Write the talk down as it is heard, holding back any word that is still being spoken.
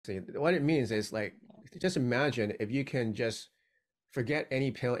See, what it means is like, just imagine if you can just forget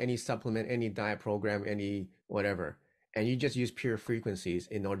any pill, any supplement, any diet program, any whatever, and you just use pure frequencies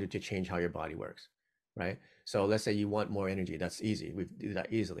in order to change how your body works, right? So let's say you want more energy. That's easy. We do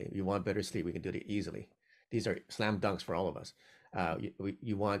that easily. You want better sleep. We can do it easily. These are slam dunks for all of us.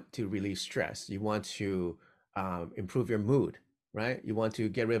 You want to relieve stress. You want to improve your mood, right? You want to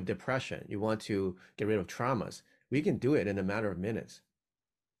get rid of depression. You want to get rid of traumas. We can do it in a matter of minutes.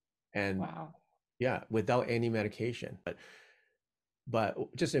 And Wow. yeah, without any medication. But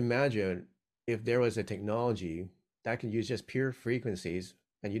just imagine if there was a technology that can use just pure frequencies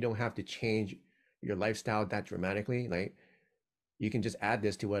and you don't have to change your lifestyle that dramatically. Like you can just add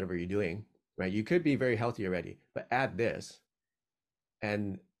this to whatever you're doing, right? You could be very healthy already, but add this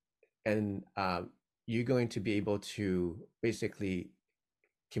and and you're going to be able to basically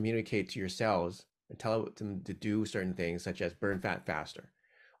communicate to your cells and tell them to do certain things such as burn fat faster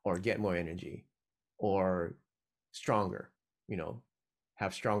or get more energy or stronger, you know,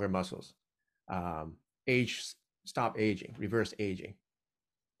 have stronger muscles, um, age, stop aging, reverse aging,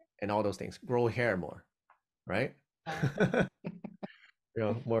 and all those things, grow hair more, right?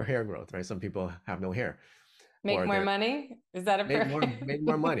 Wow. More hair growth, right? Some people have no hair, Make or more they're money? Is that a make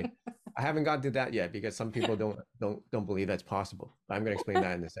more money. I haven't got to that yet because some people don't believe that's possible. But I'm going to explain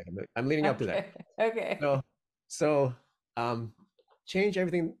that in a second. But I'm leading up to that. Okay. Okay. So so um, change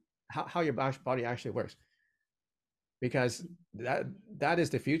everything how your body actually works because that is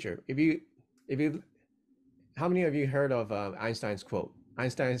the future. If you how many of you heard of Einstein's quote?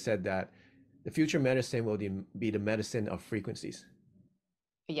 Einstein said that the future medicine will be the medicine of frequencies.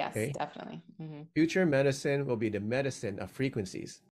 Yes, Okay, definitely. Hmm. future medicine will be the medicine of frequencies.